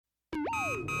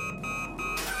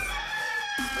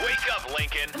Wake up,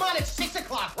 Lincoln. Come on, it's 6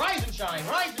 o'clock. Rise and shine,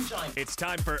 rise and shine. It's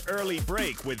time for Early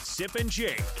Break with Sip and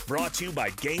Jake. Brought to you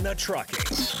by Gaina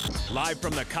Trucking. Live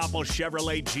from the Koppel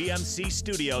Chevrolet GMC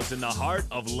studios in the heart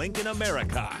of Lincoln,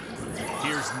 America.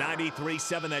 Here's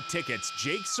 93.7 The Ticket's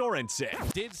Jake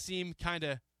Sorensen. Did seem kind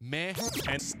of meh.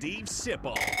 And Steve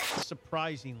Sipple.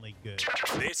 Surprisingly good.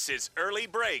 This is Early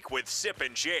Break with Sip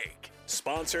and Jake.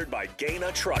 Sponsored by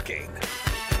Gaina Trucking.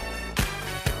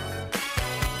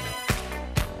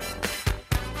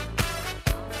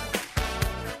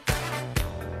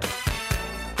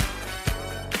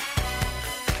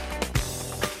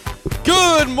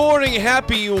 Good morning,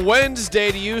 happy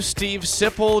Wednesday to you, Steve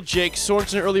Sipple, Jake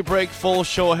Sorensen. Early break, full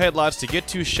show ahead, lots to get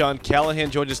to. Sean Callahan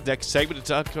joined us next segment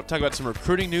to talk about some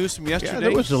recruiting news from yesterday. Yeah,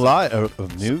 there was a lot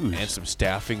of news. And some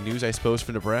staffing news, I suppose,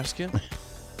 for Nebraska.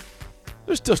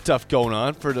 There's still stuff going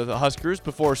on for the Huskers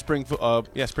before spring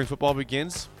football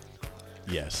begins.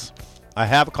 Yes. I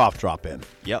have a cough drop in.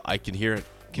 Yeah, I can hear it.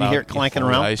 Can you hear it clanking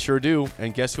around? I sure do.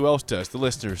 And guess who else does? The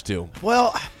listeners do.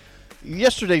 Well,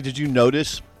 yesterday, did you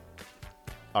notice?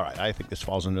 All right, I think this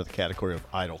falls under the category of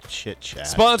idle chit-chat.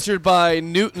 Sponsored by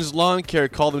Newton's Lawn Care.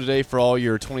 Call them today for all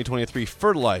your 2023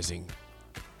 fertilizing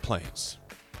plans.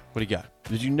 What do you got?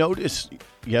 Did you notice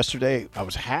yesterday I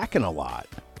was hacking a lot?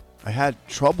 I had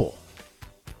trouble.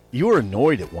 You were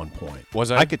annoyed at one point.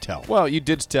 Was I? I could tell. Well, you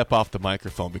did step off the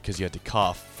microphone because you had to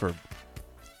cough for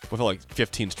like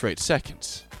 15 straight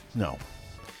seconds. No,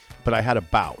 but I had a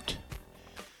bout.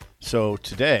 So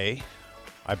today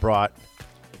I brought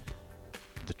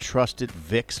the trusted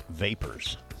Vicks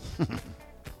Vapors. Is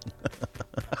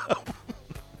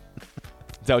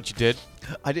that what you did?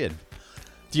 I did.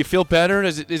 Do you feel better?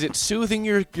 Is it soothing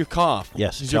your cough?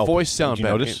 Yes. Does your voice sound Did you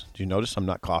better? notice? Do you notice I'm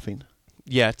not coughing?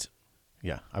 Yet.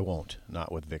 Yeah, I won't.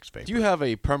 Not with Vicks Vapors. Do you have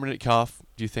a permanent cough,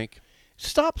 do you think?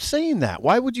 Stop saying that.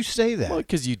 Why would you say that? Well,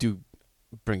 because you do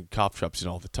bring cough drops in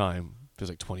all the time. Feels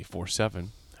like 24/7.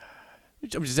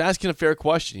 I'm just asking a fair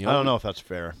question. You know? I don't know if that's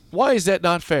fair. Why is that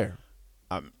not fair?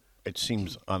 It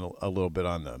seems on a little bit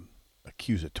on the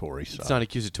accusatory side. It's not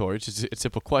accusatory. It's just a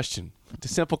simple question. It's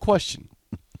a simple question.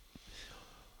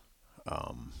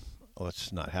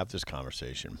 Let's not have this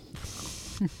conversation.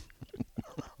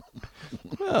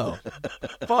 Well,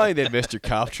 fine then, Mr.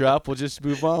 Cough Drop. We'll just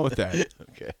move on with that.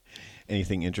 Okay.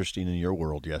 Anything interesting in your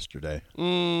world yesterday?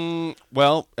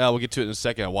 Well, we'll get to it in a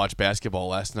second. I watched basketball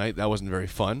last night. That wasn't very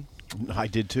fun. I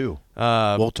did too.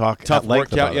 We'll talk Tough at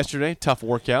length workout about yesterday. Tough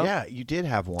workout. Yeah, you did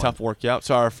have one. Tough workout.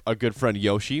 Saw our good friend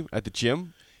Yoshi at the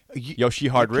gym. Yoshi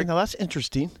Hardrick. Okay, now that's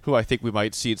interesting. Who I think we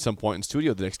might see at some point in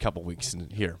studio the next couple weeks in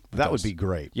here. That would be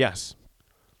great. Yes.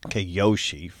 Okay,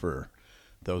 Yoshi, for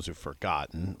those who've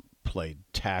forgotten, played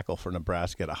tackle for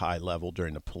Nebraska at a high level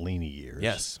during the Pelini years.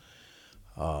 Yes.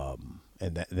 And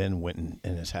then went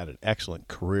and has had an excellent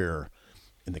career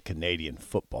in the Canadian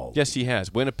Football League. Yes, he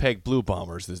has. Winnipeg Blue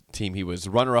Bombers, the team he was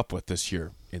runner-up with this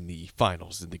year in the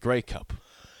finals, in the Grey Cup.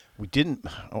 We didn't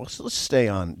 – let's stay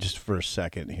on just for a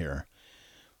second here.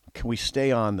 Can we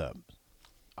stay on the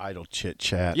idle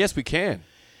chit-chat? Yes, we can.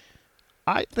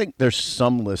 I think there's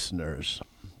some listeners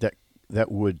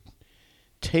that would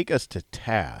take us to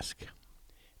task,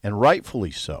 and rightfully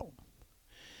so,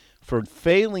 for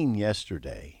failing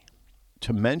yesterday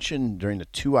to mention during the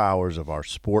 2 hours of our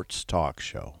sports talk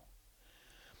show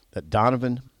that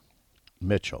Donnie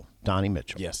Mitchell,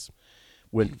 yes,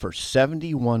 went for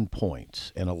 71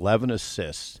 points and 11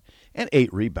 assists and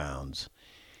 8 rebounds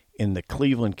in the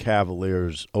Cleveland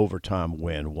Cavaliers overtime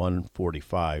win,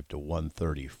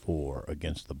 145-134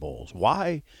 against the Bulls.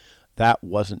 Why that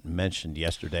wasn't mentioned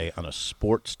yesterday on a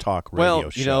sports talk radio show?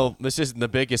 Well, you know, this isn't the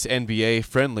biggest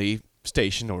NBA-friendly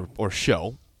station or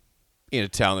show in a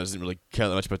town that doesn't really care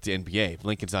that much about the NBA.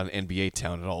 Lincoln's not an NBA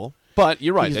town at all. But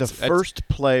you're right. He's the first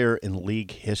player in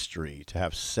league history to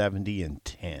have 70 and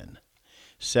 10.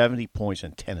 70 points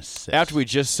and 10 assists. After we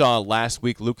just saw last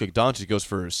week, Luka Doncic goes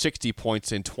for 60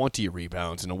 points and 20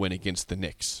 rebounds in a win against the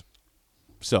Knicks.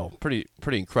 So pretty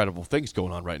incredible things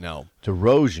going on right now.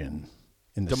 DeRozan,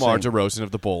 DeMar DeRozan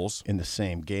of the Bulls, in the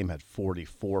same game had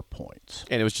 44 points.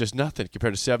 And it was just nothing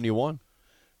compared to 71.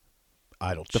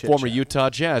 Idle the chit-chat. Former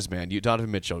Utah Jazz man, Donovan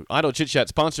Mitchell. Idle Chit Chat,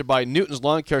 sponsored by Newton's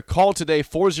Lawn Care. Call today,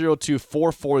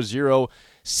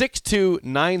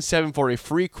 402-440-6297 for a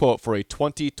free quote for a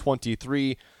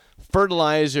 2023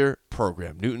 fertilizer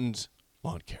program. Newton's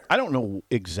Lawn Care. I don't know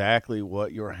exactly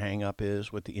what your hang-up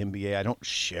is with the NBA. I don't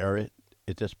share it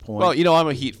at this point. Well, you know, I'm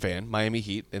a Heat fan, Miami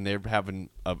Heat, and they're having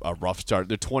a rough start.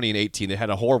 They're 20-18. They had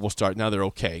a horrible start. Now they're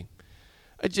okay.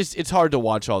 It's hard to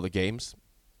watch all the games.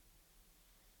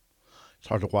 It's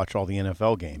hard to watch all the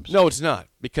NFL games. No, it's not,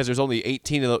 because there's only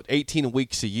 18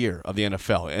 weeks a year of the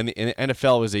NFL, and the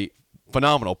NFL is a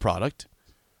phenomenal product.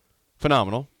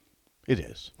 Phenomenal. It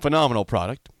is. Phenomenal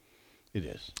product. It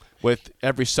is. With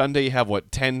every Sunday, you have,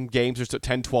 10 games or so,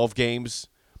 10, 12 games.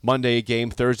 Monday a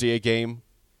game, Thursday a game.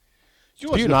 You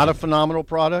know what's not a phenomenal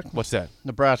product? What's that?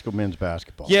 Nebraska men's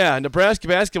basketball. Yeah, Nebraska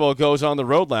basketball goes on the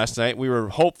road last night. We were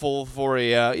hopeful for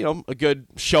a good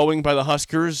showing by the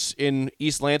Huskers in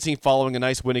East Lansing following a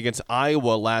nice win against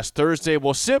Iowa last Thursday.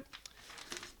 Well, Sip,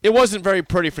 it wasn't very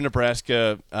pretty for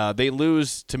Nebraska. They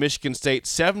lose to Michigan State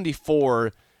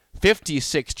 74-56,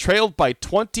 trailed by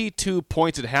 22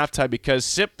 points at halftime because,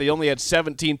 Sip, they only had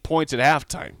 17 points at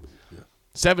halftime. Yeah.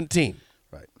 17.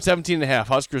 Right. 17.5.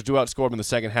 Huskers do outscore them in the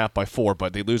second half by 4,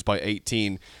 but they lose by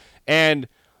 18. And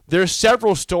there's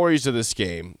several stories of this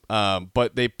game,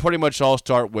 but they pretty much all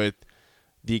start with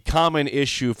the common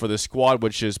issue for the squad,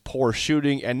 which is poor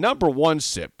shooting. And number one,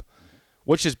 Sip,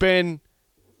 which has been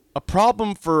a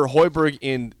problem for Hoiberg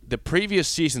in the previous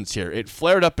seasons here. It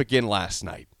flared up again last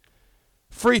night.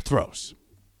 Free throws.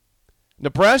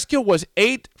 Nebraska was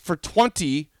 8 for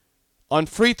 20 on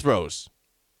free throws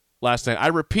last night. I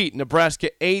repeat,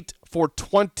 Nebraska 8 for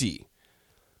 20.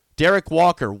 Derek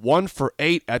Walker 1 for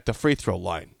 8 at the free throw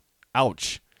line.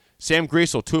 Ouch. Sam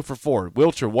Griesel 2 for 4.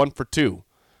 Wilcher 1 for 2.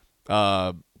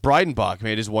 Breidenbach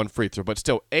made his one free throw, but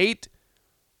still 8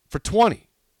 for 20.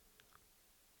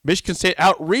 Michigan State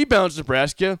out-rebounds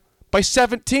Nebraska by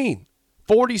 17,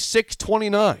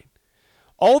 46-29.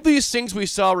 All these things we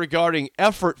saw regarding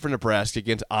effort for Nebraska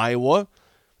against Iowa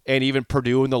and even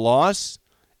Purdue in the loss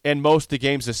and most of the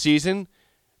games this season,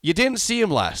 you didn't see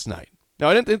them last night. Now,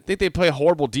 I didn't think they play a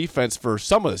horrible defense for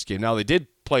some of this game. Now, they did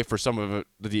play for some of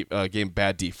the game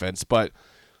bad defense, but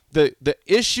the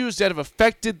issues that have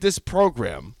affected this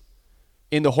program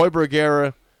in the Hoiberg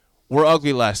era were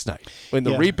ugly last night. In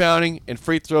the rebounding and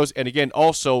free throws, and again,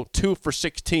 also 2 for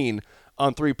 16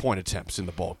 on three-point attempts in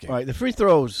the ball game. All right, the free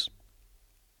throws,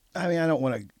 I mean, I don't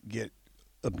want to get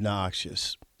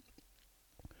obnoxious.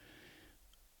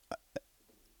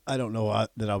 I don't know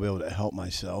that I'll be able to help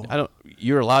myself.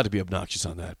 You're allowed to be obnoxious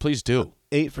on that. Please do.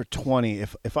 8 for 20.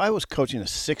 If I was coaching a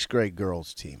sixth-grade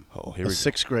girls team,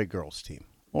 sixth-grade girls team,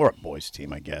 or a boys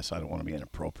team, I guess. I don't want to be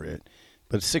inappropriate.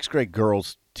 But a sixth-grade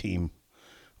girls team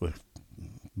with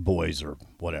boys or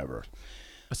whatever.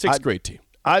 A sixth-grade team.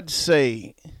 I'd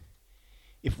say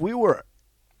if we were,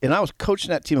 and I was coaching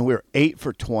that team and we were 8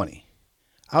 for 20,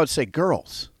 I would say,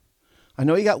 girls, I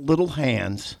know you got little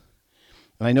hands,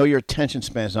 and I know your attention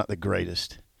span is not the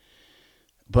greatest,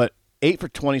 but 8 for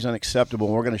 20 is unacceptable,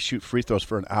 and we're going to shoot free throws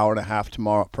for an hour and a half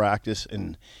tomorrow at practice,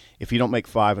 and if you don't make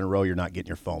 5 in a row, you're not getting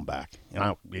your phone back.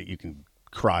 And you can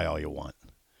cry all you want.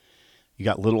 You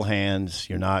got little hands,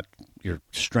 your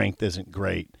strength isn't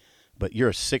great, but you're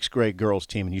a sixth-grade girls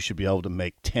team, and you should be able to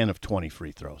make 10 of 20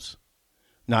 free throws,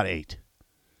 not 8.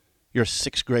 You're a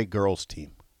sixth-grade girls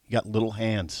team. You got little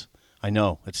hands. I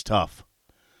know, it's tough.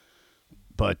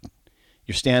 But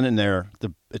you're standing there,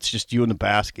 it's just you in the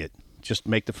basket. Just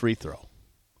make the free throw.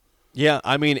 Yeah,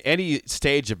 I mean, any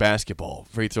stage of basketball,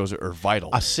 free throws are vital.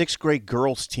 A sixth-grade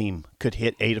girls team could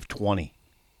hit 8 of 20.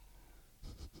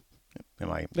 Am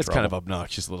I in That's trouble? kind of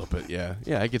obnoxious a little bit, yeah.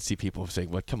 Yeah, I could see people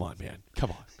saying, well, come on, man. Come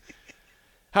on.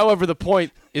 However, the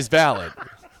point is valid.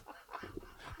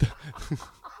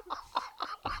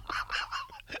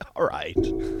 All right.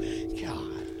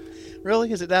 God.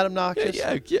 Really? Is it that obnoxious?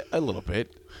 Yeah, a little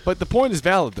bit. But the point is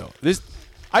valid, though.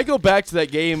 I go back to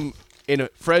that game in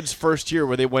Fred's first year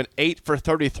where they went 8 for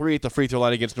 33 at the free throw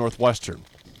line against Northwestern.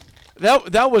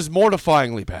 That was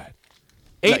mortifyingly bad.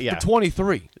 8 for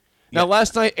 23. Now,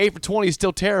 last night, 8 for 20 is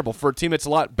still terrible for a team that's a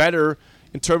lot better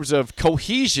in terms of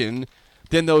cohesion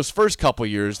than those first couple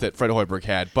years that Fred Hoiberg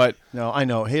had. But no, I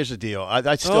know. Here's the deal.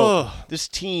 I still this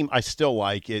team, I still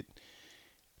like it.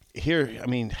 Here, I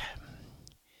mean,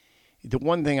 the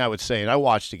one thing I would say, and I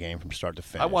watched the game from start to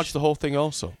finish. I watched the whole thing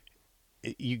also.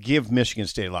 You give Michigan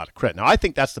State a lot of credit. Now, I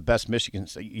think that's the best Michigan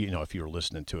State. You know, if you were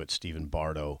listening to it, Stephen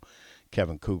Bardo,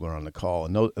 Kevin Kugler on the call,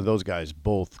 and those guys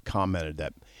both commented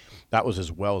that was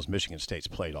as well as Michigan State's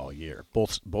played all year,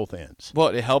 both ends. Well,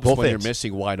 it helps both when ends. you're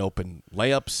missing wide open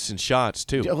layups and shots,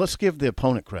 too. Yeah, let's give the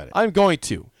opponent credit. I'm going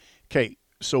to. Okay,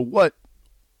 so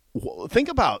think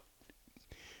about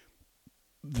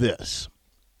this.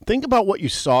 Think about what you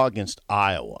saw against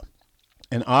Iowa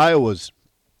and Iowa's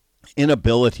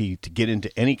inability to get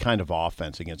into any kind of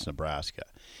offense against Nebraska,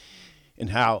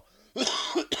 and how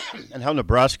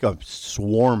Nebraska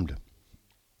swarmed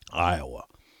Iowa,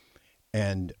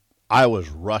 and Iowa's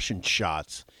rushing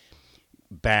shots,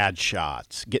 bad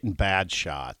shots, getting bad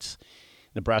shots.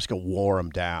 Nebraska wore them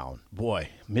down. Boy,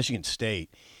 Michigan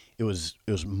State, it was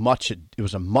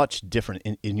a much different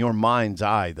in your mind's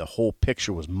eye. The whole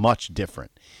picture was much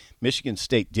different. Michigan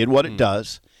State did what it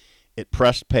does. It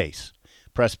pressed pace,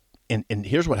 and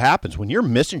here's what happens when you're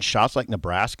missing shots like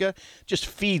Nebraska. Just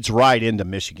feeds right into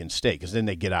Michigan State because then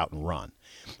they get out and run.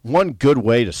 One good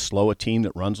way to slow a team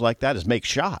that runs like that is make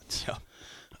shots,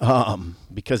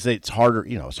 because it's harder.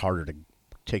 It's harder to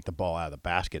take the ball out of the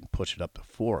basket and push it up the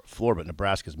floor. But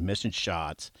Nebraska's missing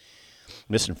shots,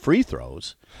 missing free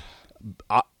throws.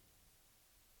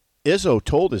 Izzo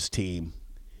told his team,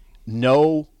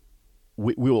 "No,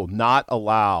 we will not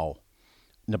allow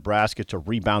Nebraska to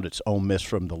rebound its own miss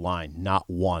from the line. Not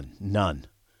one, none.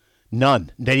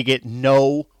 They get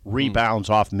no rebounds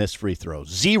off missed free throws.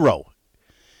 0.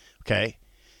 Okay,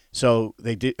 so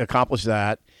they did accomplish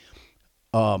that.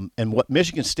 And what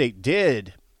Michigan State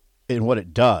did, and what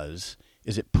it does,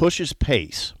 is it pushes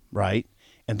pace, right?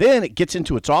 And then it gets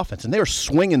into its offense, and they were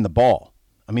swinging the ball.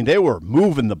 I mean, they were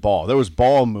moving the ball. There was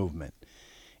ball movement,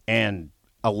 and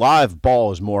a live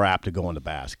ball is more apt to go in the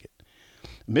basket.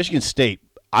 Michigan State,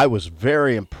 I was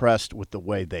very impressed with the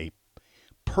way they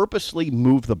purposely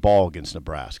moved the ball against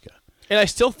Nebraska. And I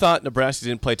still thought Nebraska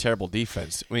didn't play terrible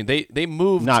defense. I mean, they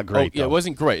moved. Not great. Yeah, it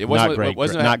wasn't great. It wasn't not great. It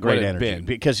wasn't not great what it energy. been.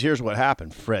 Because here's what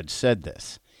happened. Fred said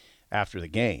this after the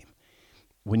game.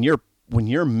 When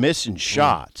you're missing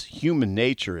shots, human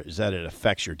nature is that it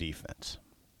affects your defense.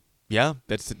 Yeah,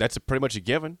 that's pretty much a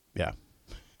given. Yeah.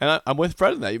 And I'm with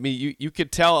Fred on that. I mean, you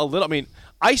could tell a little. I mean,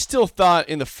 I still thought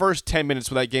in the first 10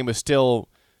 minutes when that game was still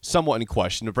somewhat in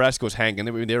question, Nebraska was hanging.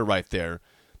 They were right there.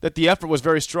 That the effort was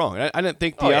very strong. I didn't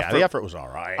think the effort was all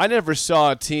right. I never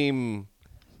saw a team.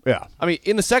 Yeah. I mean,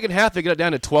 in the second half, they got it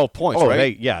down to 12 points, oh,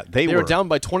 right? They were down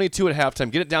by 22 at halftime.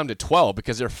 Get it down to 12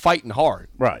 because they're fighting hard.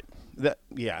 Right. And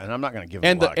I'm not going to give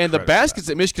them a lot of and the credit baskets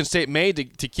for that Michigan State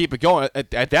made to keep it going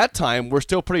at that time were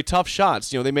still pretty tough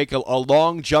shots. They make a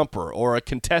long jumper or a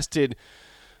contested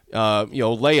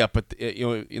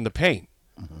layup in the paint.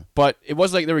 Mm-hmm. But it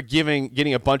wasn't like they were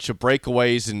getting a bunch of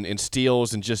breakaways and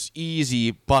steals and just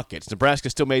easy buckets.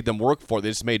 Nebraska still made them work for it. They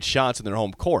just made shots in their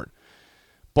home court.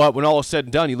 But when all is said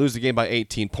and done, you lose the game by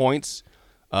 18 points.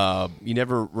 You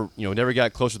never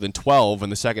got closer than 12 in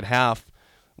the second half.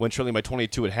 Went trailing by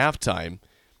 22 at halftime,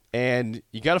 and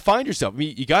you got to find yourself. I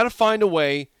mean, you got to find a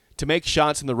way to make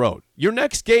shots in the road. Your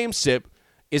next game, Sip,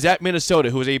 is at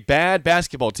Minnesota, who is a bad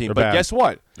basketball team. But guess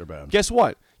what? They're bad. Guess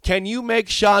what? Can you make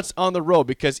shots on the road?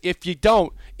 Because if you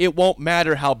don't, it won't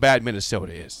matter how bad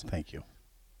Minnesota is. Thank you.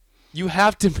 You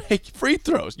have to make free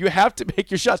throws. You have to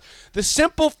make your shots. The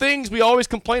simple things we always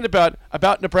complain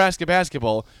about Nebraska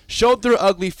basketball showed their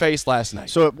ugly face last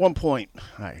night. So at one point,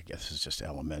 I guess it's just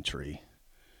elementary.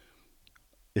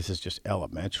 This is just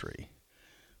elementary.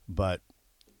 But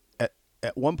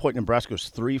at one point, Nebraska was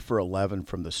 3 for 11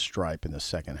 from the stripe in the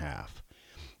second half.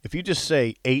 If you just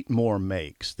say 8 more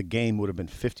makes, the game would have been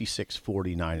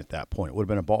 56-49 at that point. It would have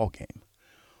been a ball game.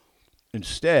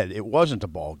 Instead, it wasn't a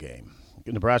ball game.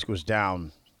 Nebraska was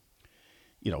down,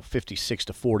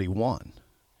 56-41.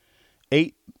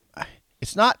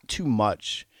 It's not too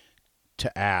much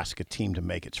to ask a team to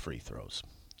make its free throws.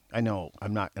 I know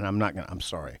I'm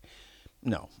sorry.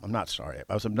 No, I'm not sorry.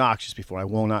 I was obnoxious before. I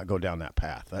will not go down that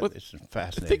path. It's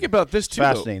fascinating. Think about this, too.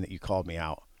 Fascinating that you called me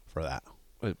out for that.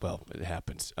 Well, it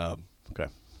happens. Okay.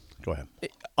 Go ahead.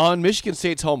 On Michigan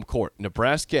State's home court,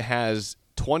 Nebraska has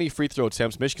 20 free throw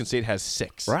attempts. Michigan State has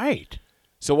 6. Right.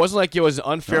 So it wasn't like it was an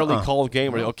unfairly called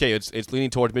game where, it's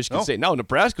leaning towards Michigan State. No,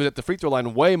 Nebraska was at the free throw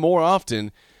line way more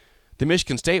often than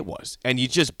Michigan State was. And you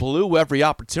just blew every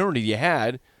opportunity you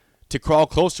had to crawl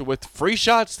closer with free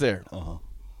shots there. Uh-huh.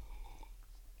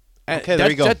 Okay, there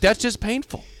you go. That's just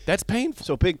painful. That's painful.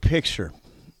 So big picture.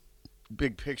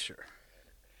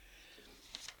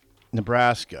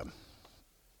 Nebraska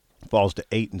falls to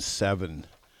 8-7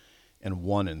 and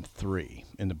 1-3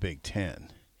 in the Big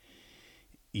Ten.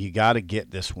 You got to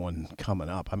get this one coming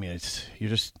up. I mean,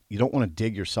 you don't want to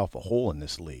dig yourself a hole in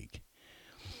this league.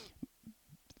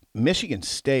 Michigan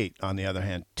State, on the other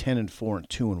hand, 10-4 and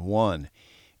 2-1,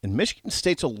 and Michigan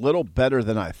State's a little better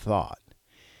than I thought.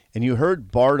 And you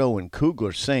heard Bardo and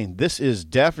Kugler saying this is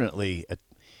definitely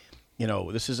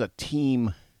this is a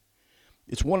team.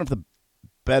 It's one of the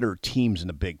better teams in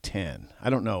the Big Ten. I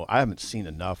don't know. I haven't seen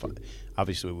enough.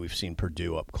 Obviously, we've seen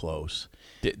Purdue up close.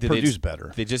 Purdue's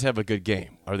better. They just have a good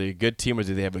game. Are they a good team, or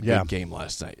did they have a good game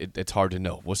last night? It's hard to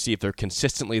know. We'll see if they're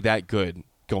consistently that good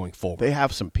going forward. They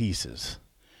have some pieces.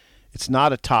 It's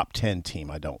not a top 10 team,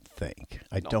 I don't think.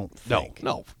 No,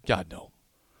 God, no.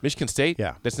 Michigan State?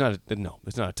 Yeah. That's not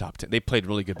a top 10. They played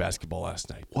really good basketball last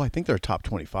night. Well, I think they're a top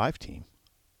 25 team.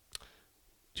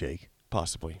 Jake.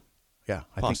 Possibly. Yeah,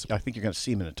 I think you're going to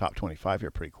see him in the top 25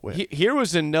 here pretty quick. Here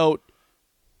was a note.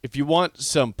 If you want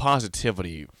some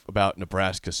positivity about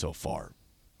Nebraska so far,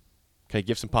 can I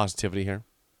give some positivity here?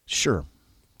 Sure.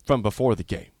 From before the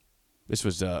game. This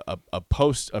was a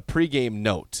pregame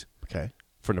note Okay.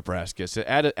 for Nebraska. So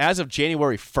as of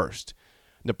January 1st,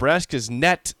 Nebraska's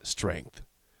net strength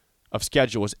of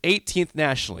schedule was 18th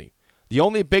nationally. The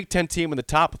only Big Ten team in the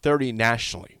top 30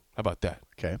 nationally. How about that?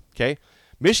 Okay.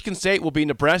 Michigan State will be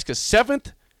Nebraska's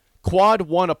 7th Quad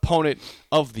 1 opponent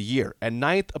of the year and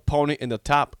 9th opponent in the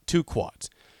top 2 quads.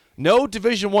 No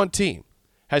Division I team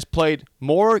has played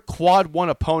more Quad 1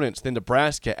 opponents than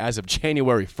Nebraska as of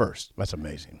January 1st. That's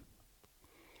amazing.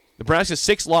 Nebraska's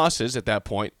 6 losses at that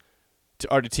point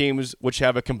are to teams which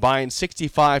have a combined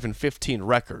 65-15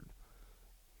 record,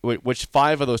 which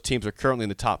 5 of those teams are currently in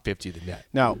the top 50 of the net.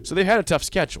 Now, so they've had a tough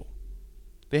schedule.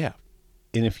 They have.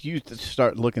 And if you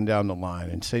start looking down the line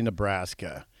and say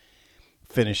Nebraska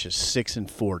finishes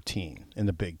 6-14 in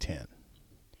the Big Ten,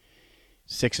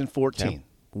 6-14,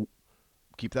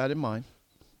 keep that in mind.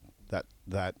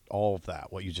 That all of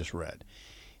that, what you just read,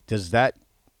 does that,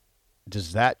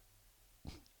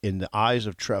 in the eyes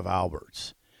of Trev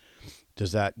Alberts,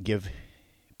 does that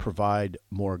provide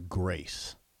more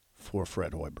grace for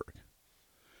Fred Hoiberg?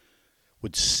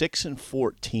 Would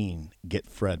 6-14 get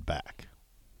Fred back?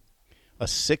 A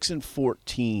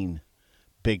 6-14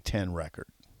 Big Ten record.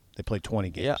 They played 20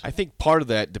 games. Yeah, I think part of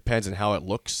that depends on how it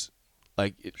looks.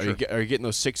 Like, Sure. are you getting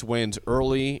those 6 wins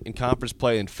early in conference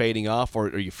play and fading off, or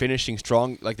are you finishing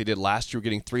strong like they did last year,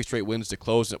 getting 3 straight wins to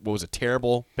close what was a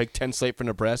terrible Big Ten slate for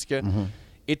Nebraska? Mm-hmm.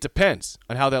 It depends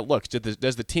on how that looks.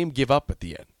 Does the team give up at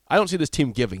the end? I don't see this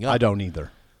team giving up. I don't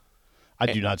either. I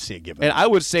do not see it giving And up. I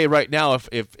would say right now,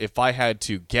 if I had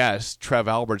to guess, Trev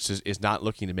Alberts is not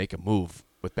looking to make a move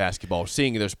with basketball,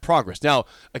 seeing there's progress. Now,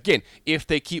 again, if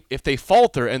they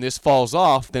falter and this falls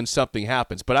off, then something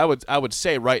happens. But I would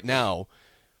say right now,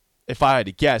 if I had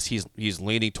to guess, he's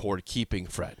leaning toward keeping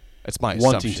Fred. That's my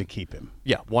assumption. Wanting to keep him.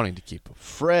 Yeah, wanting to keep him.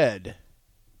 Fred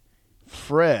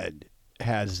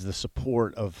has the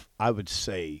support of, I would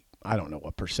say, I don't know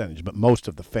what percentage, but most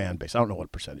of the fan base. I don't know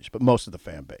what percentage, but most of the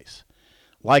fan base.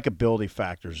 Likability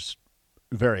factors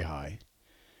very high.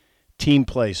 Team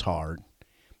plays hard.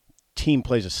 Team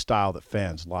plays a style that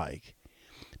fans like.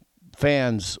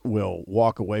 Fans will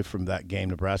walk away from that game,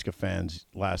 Nebraska fans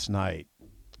last night,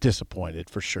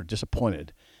 disappointed, for sure,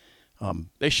 disappointed.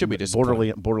 They should be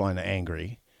disappointed. Borderline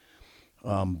angry.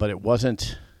 But it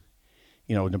wasn't,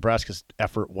 Nebraska's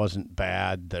effort wasn't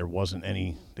bad. There wasn't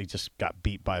any. They just got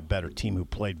beat by a better team who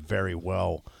played very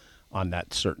well on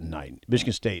that certain night.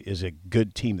 Michigan State is a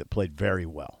good team that played very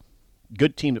well.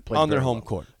 Good team that played on their very home well.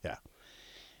 court. Yeah.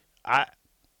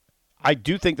 I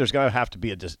do think there's going to have to be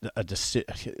a decision.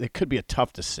 It could be a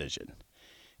tough decision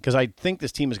because I think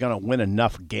this team is going to win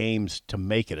enough games to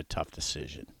make it a tough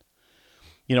decision.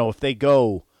 If they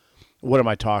go, what am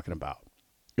I talking about?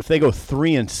 If they go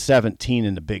 3-17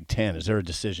 in the Big Ten, is there a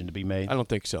decision to be made? I don't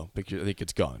think so. I think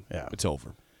it's gone. Yeah. It's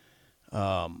over.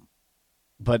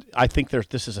 But I think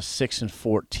this is a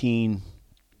 6-14,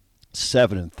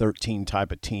 7-13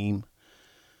 type of team.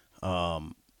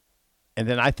 And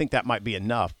then I think that might be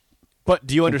enough. But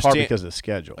do you understand? In part because of the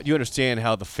schedule. Do you understand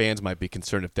how the fans might be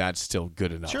concerned if that's still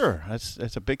good enough? Sure,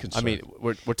 that's a big concern. I mean,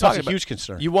 we're talking That's a about huge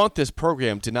concern. You want this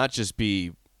program to not just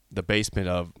be the basement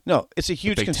of No, it's a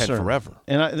huge Big Ten concern forever.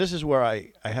 And this is where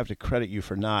I have to credit you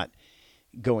for not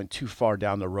going too far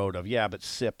down the road of, but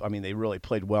SIP, I mean, they really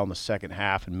played well in the second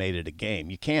half and made it a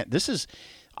game. You can't.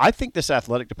 I think this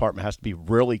athletic department has to be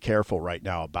really careful right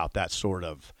now about that sort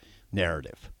of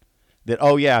narrative. That,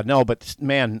 but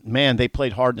man, they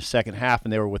played hard in the second half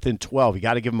and they were within 12. You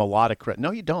got to give them a lot of credit. No,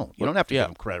 you don't. You don't have to give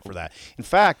them credit for that. In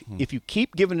fact, if you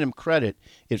keep giving them credit,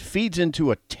 it feeds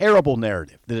into a terrible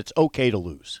narrative that it's okay to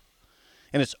lose.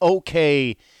 And it's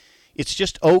okay. It's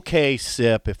just okay,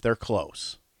 SIP, if they're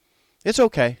close. It's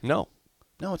okay. No,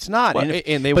 it's not. Well,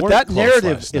 but that close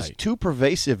narrative last is night. too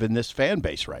pervasive in this fan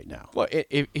base right now. Well,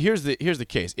 here's the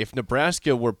case. If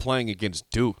Nebraska were playing against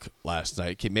Duke last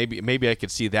night, maybe I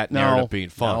could see that narrative being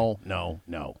fun. No.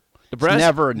 Nebraska,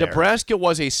 Never a narrative. Nebraska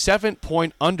was a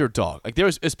 7-point underdog. Like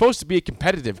it's supposed to be a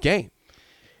competitive game.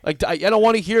 Like I don't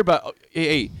want to hear about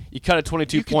hey, you cut a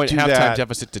 22-point do halftime that.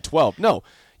 deficit to 12. No,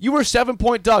 you were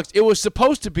 7-point dogs. It was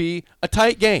supposed to be a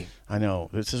tight game. I know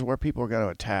this is where people are going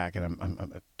to attack, and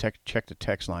I'm check the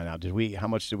text line out. How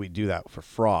much did we do that for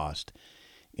Frost?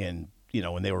 When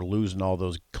they were losing all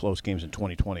those close games in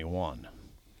 2021.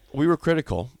 We were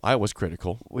critical. I was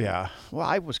critical. Yeah. Well,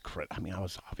 I was I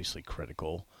was obviously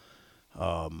critical.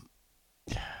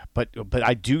 But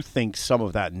I do think some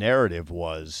of that narrative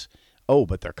was, oh,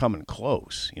 but they're coming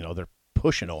close. You know, they're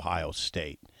pushing Ohio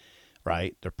State,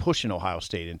 right? They're pushing Ohio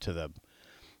State into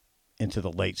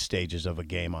the late stages of a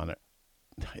game on it.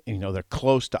 You know, they're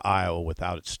close to Iowa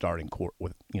without its starting court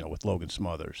with Logan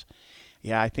Smothers.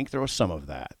 Yeah, I think there was some of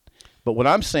that. But what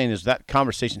I'm saying is that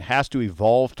conversation has to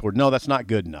evolve toward, no, that's not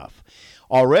good enough.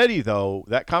 Already, though,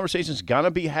 that conversation is going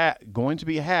to be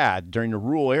had during the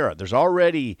Rule era. There's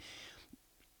already,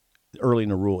 early in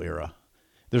the Rule era,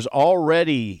 there's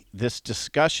already this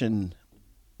discussion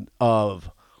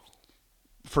of,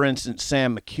 for instance,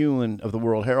 Sam McEwen of the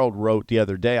World Herald wrote the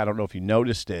other day, I don't know if you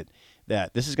noticed it,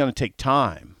 that this is going to take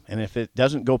time. And if it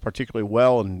doesn't go particularly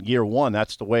well in year one,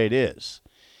 that's the way it is.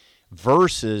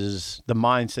 Versus the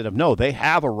mindset of, no, they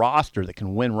have a roster that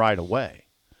can win right away.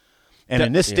 And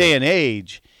in this day and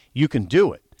age, you can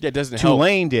do it. Yeah, it doesn't help.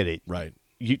 Tulane did it. Right.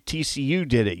 TCU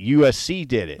did it. USC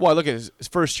did it. Well, look at his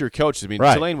first-year coaches. I mean,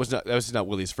 right. Tulane that was not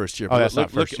Willie's first year. Oh, But that's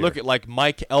not first year. Look at like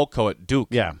Mike Elko at Duke.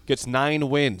 Yeah. Gets 9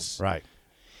 wins. Right.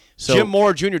 So, Jim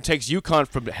Moore Jr. takes UConn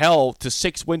from hell to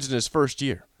 6 wins in his first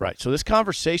year. Right. So this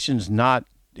conversation's not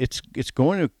 – it's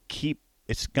going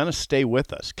to stay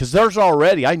with us because there's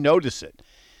already – I notice it.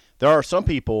 There are some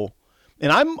people –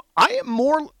 and I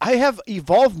have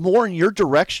evolved more in your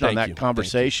direction on that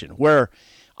conversation where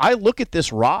I look at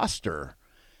this roster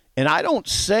and I don't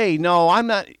say, no, I'm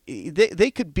not – they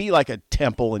could be like a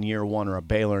Temple in year one or a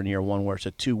Baylor in year one where it's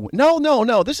a 2-win.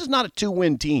 No. This is not a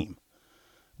 2-win team.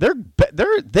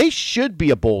 They should be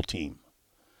a bowl team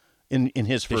in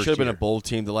his first year. They should have been a bowl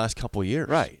team the last couple of years.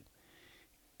 Right.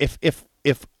 If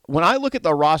when I look at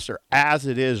the roster as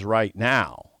it is right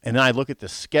now, and then I look at the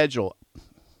schedule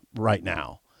right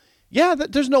now, yeah,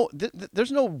 there's no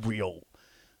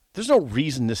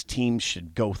reason this team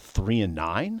should go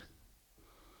 3-9.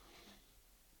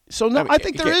 So no, I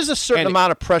think there is a certain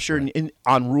amount of pressure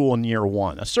on Rule in year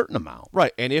one, a certain amount.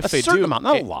 Right, and if they do, amount,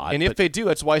 not a lot. And if they do,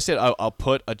 that's why I said I'll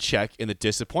put a check in the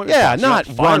disappointment box. Not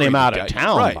run him out of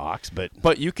town box,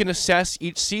 but you can assess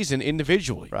each season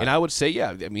individually. Right. And I would say,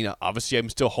 yeah, I mean, obviously I'm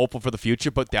still hopeful for the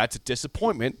future, but that's a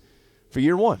disappointment for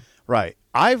year one. Right.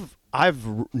 I've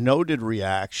noted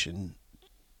reaction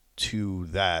to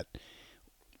that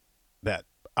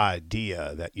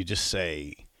idea that you just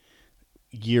say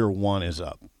year one is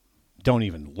up. Don't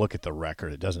even look at the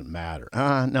record. It doesn't matter.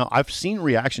 No, I've seen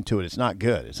reaction to it. It's not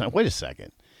good. It's not. Wait a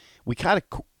second. We kind of.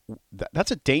 That's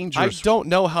a dangerous. I don't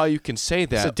know how you can say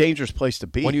that. It's a dangerous place to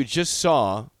be. When you just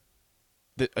saw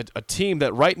a team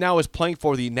that right now is playing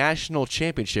for the national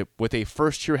championship with a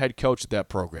first-year head coach at that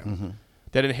program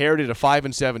that inherited a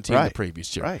 5-7 team the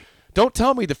previous year. Right. Don't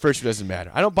tell me the first year doesn't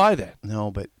matter. I don't buy that. No,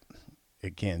 but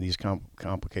again, these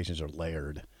complications are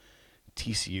layered.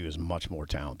 TCU is much more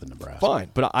talented than Nebraska.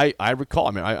 Fine, but I recall.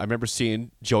 I mean, I remember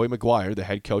seeing Joey McGuire, the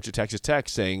head coach at Texas Tech,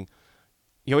 saying,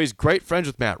 he's great friends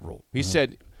with Matt Rule. He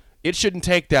said it shouldn't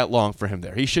take that long for him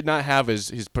there. He should not have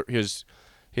his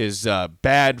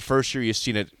bad first year you've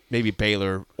seen at maybe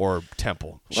Baylor or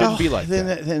Temple. Shouldn't be like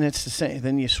that. Then it's the same.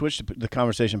 Then you switch the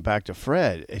conversation back to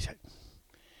Fred.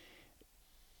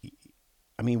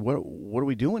 I mean, what are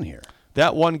we doing here?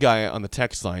 That one guy on the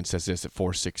text line says this at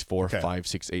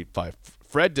 464-5685.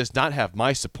 Fred does not have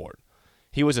my support.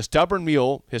 He was a stubborn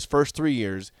mule his first 3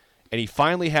 years, and he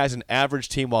finally has an average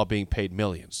team while being paid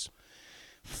millions.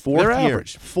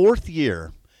 Fourth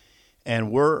year,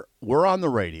 and we're on the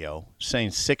radio saying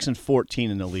 6-14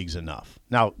 in the league's enough.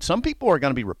 Now, some people are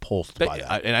going to be repulsed by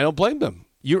that, and I don't blame them.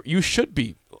 You should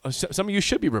be. Some of you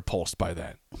should be repulsed by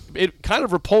that. It kind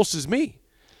of repulses me.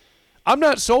 I'm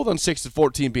not sold on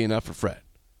 6-14 being enough for Fred.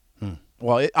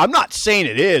 Well, I'm not saying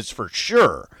it is for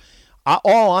sure. I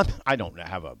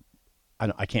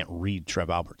can't read Trev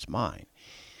Albert's mind,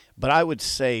 but I would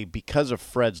say because of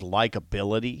Fred's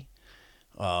likability,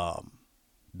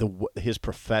 his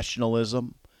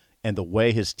professionalism, and the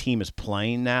way his team is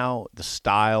playing now, the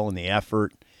style and the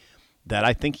effort, that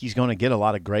I think he's going to get a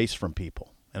lot of grace from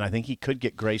people, and I think he could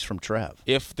get grace from Trev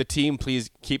if the team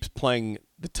keeps playing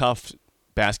the tough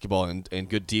basketball and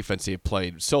good defense they've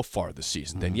played so far this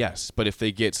season, then yes. But if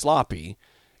they get sloppy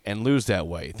and lose that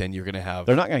way, then you're going to have.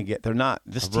 This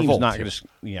team's not going to.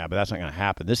 Yeah, but that's not going to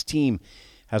happen. This team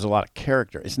has a lot of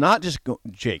character. It's not just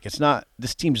Jake. It's not.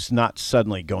 This team's not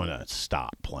suddenly going to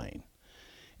stop playing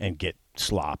and get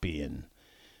sloppy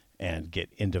and get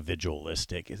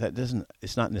individualistic.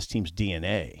 It's not in this team's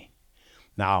DNA.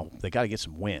 Now they got to get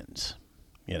some wins.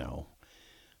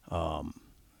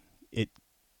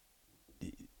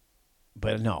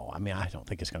 But no, I mean, I don't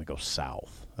think it's going to go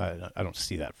south. I don't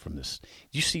see that from this.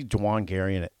 Do you see Juwan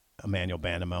Gary and Emmanuel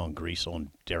Bandoumel and Greasel and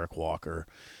Derek Walker?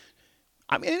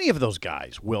 I mean, any of those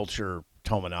guys, Wilcher,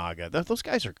 Tominaga, those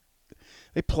guys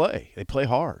they play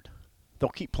hard. They'll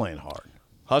keep playing hard.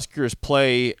 Huskers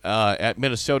play at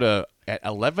Minnesota at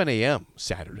 11 a.m.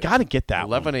 Saturday. Got to get that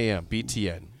 11 a.m.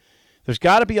 BTN. There's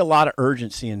got to be a lot of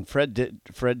urgency, and Fred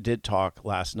did talk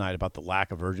last night about the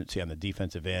lack of urgency on the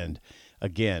defensive end.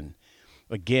 Again,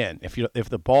 if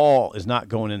the ball is not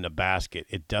going in the basket,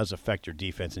 it does affect your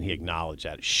defense, and he acknowledged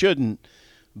that. It shouldn't,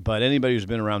 but anybody who's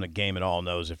been around the game at all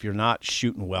knows if you're not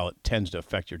shooting well, it tends to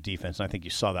affect your defense, and I think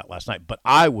you saw that last night. But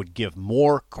I would give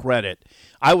more credit.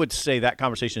 I would say that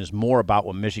conversation is more about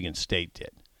what Michigan State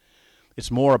did. It's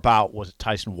more about, was it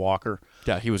Tyson Walker?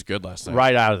 Yeah, he was good last night.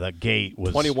 Right out of the gate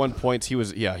was 21 points. He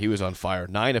was on fire.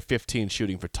 9 of 15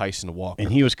 shooting for Tyson Walker. And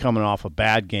he was coming off a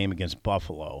bad game against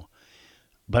Buffalo.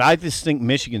 But I just think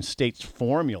Michigan State's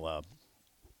formula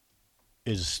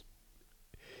is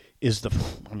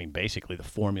basically the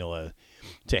formula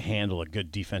to handle a good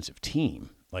defensive team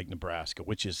like Nebraska,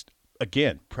 which is,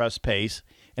 again, press pace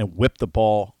and whip the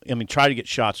ball. I mean, try to get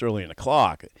shots early in the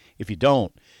clock. If you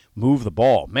don't, move the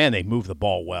ball. Man, they move the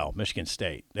ball well, Michigan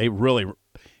State. They really,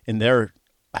 in their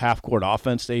half-court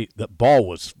offense, the ball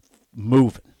was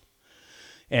moving.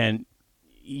 And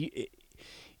it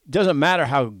doesn't matter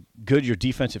how good your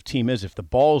defensive team is. If the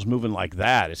ball's moving like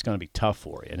that, it's going to be tough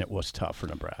for you, and it was tough for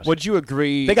Nebraska. Would you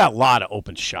agree? They got a lot of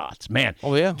open shots. Man.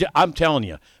 Oh, yeah. I'm telling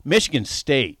you, Michigan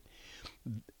State,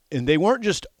 and they weren't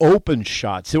just open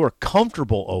shots. They were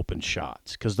comfortable open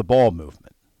shots because the ball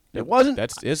movement. It wasn't.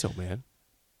 That's Izzo, man.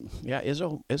 Yeah,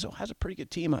 Izzo has a pretty good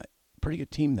team.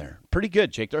 There. Pretty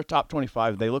good, Jake. They're a top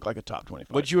 25. They look like a top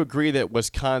 25. Would you agree that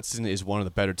Wisconsin is one of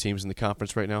the better teams in the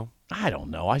conference right now? I don't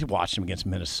know. I watched them against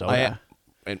Minnesota.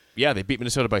 They beat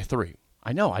Minnesota by 3.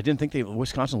 I know. I didn't think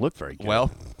Wisconsin looked very good. Well,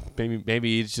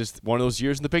 maybe it's just one of those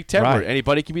years in the Big Ten where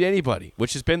anybody can beat anybody,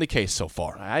 which has been the case so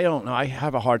far. I don't know. I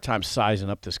have a hard time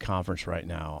sizing up this conference right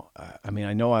now. I mean,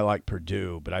 I know I like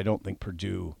Purdue, but I don't think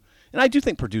Purdue – and I do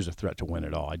think Purdue's a threat to win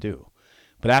it all. I do.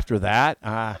 But after that,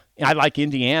 I like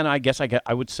Indiana. I guess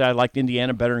I would say I liked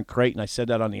Indiana better than Creighton. I said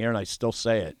that on the air, and I still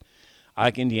say it. I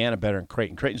like Indiana better than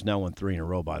Creighton. Creighton's now won 3 in a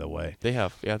row, by the way. They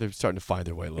have. Yeah, they're starting to find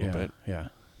their way a little bit. Yeah.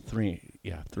 3.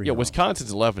 Yeah, 3. Yeah,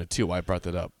 Wisconsin's 11-2. I brought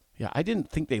that up. Yeah, I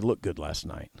didn't think they looked good last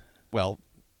night. Well,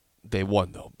 they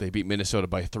won, though. They beat Minnesota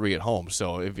by 3 at home.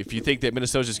 So if you think that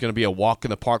Minnesota's just going to be a walk in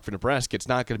the park for Nebraska, it's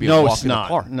not going to be a walk in the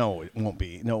park. No, it won't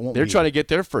be. No, it won't They're be. trying to get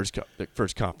their first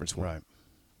conference win. Right.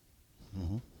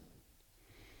 Mm-hmm.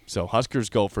 So Huskers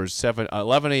go for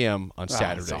 11 a.m. on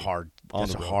Saturday.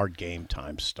 That's a hard game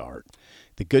time start.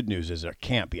 The good news is there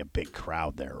can't be a big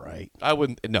crowd there, right? I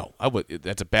wouldn't. No, I would.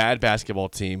 That's a bad basketball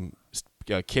team.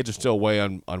 Kids are still away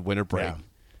on winter break,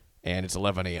 and it's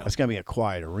 11 a.m. It's going to be a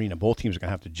quiet arena. Both teams are going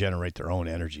to have to generate their own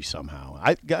energy somehow.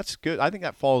 That's good. I think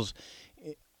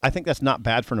that's not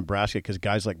bad for Nebraska because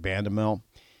guys like Bandamel,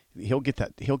 he'll get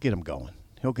them going.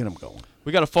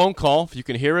 We got a phone call. If you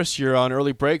can hear us, you're on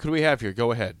early break. Who do we have here?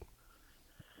 Go ahead.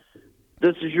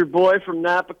 This is your boy from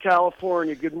Napa,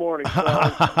 California. Good morning,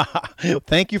 fellas.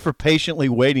 Thank you for patiently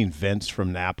waiting, Vince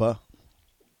from Napa.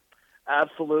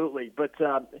 Absolutely. But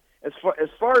as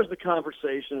far as the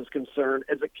conversation is concerned,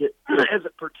 as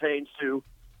it pertains to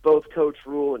both Coach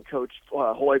Rule and Coach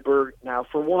Hoiberg, now,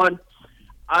 for one,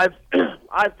 I've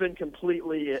been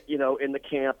completely, in the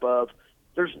camp of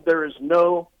there is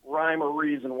no rhyme or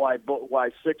reason why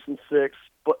 6-6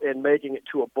 and making it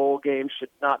to a bowl game should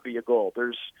not be a goal.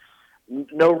 There's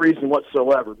no reason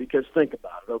whatsoever, because think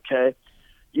about it, okay?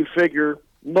 You figure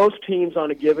most teams on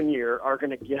a given year are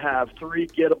going to have 3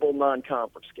 gettable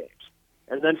non-conference games.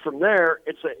 And then from there,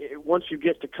 once you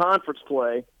get to conference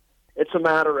play, it's a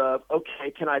matter of,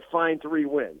 okay, can I find 3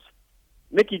 wins?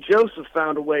 Mickey Joseph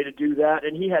found a way to do that,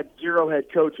 and he had 0 head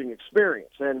coaching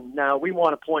experience. And now we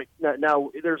want to point – now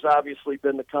there's obviously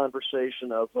been the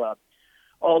conversation of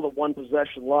all the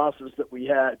one-possession losses that we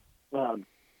had,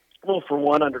 for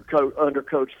one, under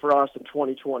Coach Frost in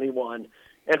 2021,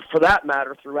 and for that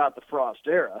matter, throughout the Frost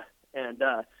era. And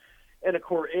of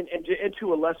course, and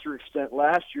to a lesser extent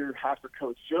last year after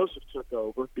Coach Joseph took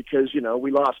over, because, we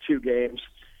lost 2 games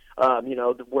 –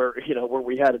 where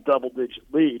we had a double-digit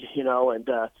lead,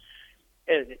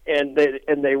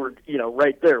 and they were,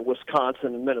 right there.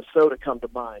 Wisconsin and Minnesota come to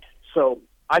mind. So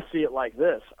I see it like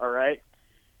this. All right.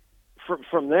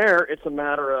 From there, it's a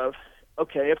matter of,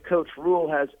 okay, if Coach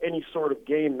Rule has any sort of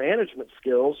game management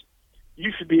skills,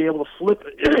 you should be able to flip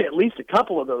at least a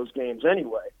couple of those games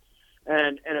anyway.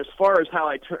 And as far as how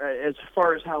I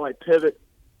pivot,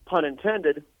 pun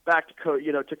intended, back to Coach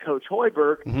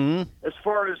Hoiberg, mm-hmm. as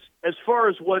far as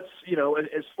what's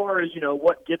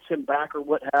what gets him back or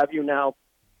what have you. Now,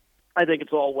 I think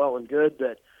it's all well and good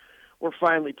that we're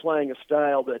finally playing a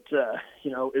style that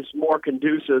is more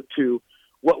conducive to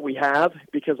what we have.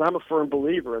 Because I'm a firm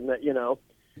believer in that.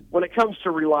 When it comes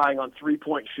to relying on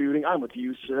 3-point shooting, I'm with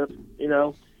you, Sip.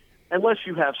 Unless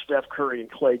you have Steph Curry and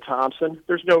Klay Thompson,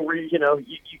 there's no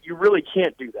you really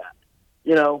can't do that.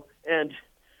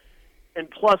 And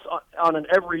plus on an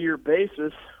every year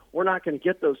basis, we're not going to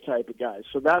get those type of guys.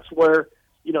 So that's where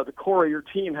the core of your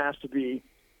team has to be,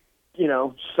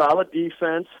 solid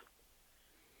defense,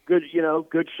 good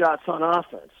shots on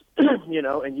offense,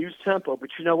 and use tempo.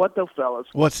 But you know what, though, fellas?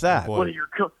 What's that?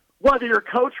 Whether you're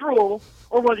Coach Rule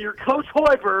or whether you're Coach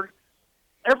Hoiberg,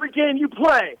 every game you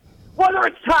play, when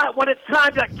it's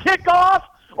time to kick off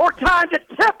or time to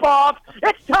tip off,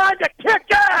 it's time to kick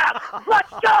ass.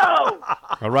 Let's go!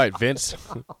 All right, Vince.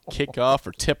 Kick off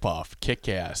or tip off. Kick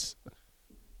ass.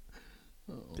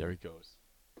 There he goes.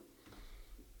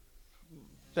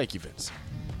 Thank you, Vince.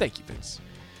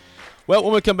 Well,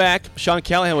 when we come back, Sean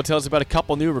Callahan will tell us about a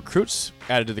couple new recruits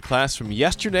added to the class from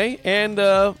yesterday and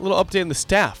a little update on the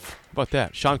staff. How about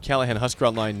that? Sean Callahan, Husker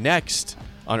Online, next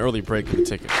on Early Break of the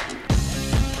Ticket.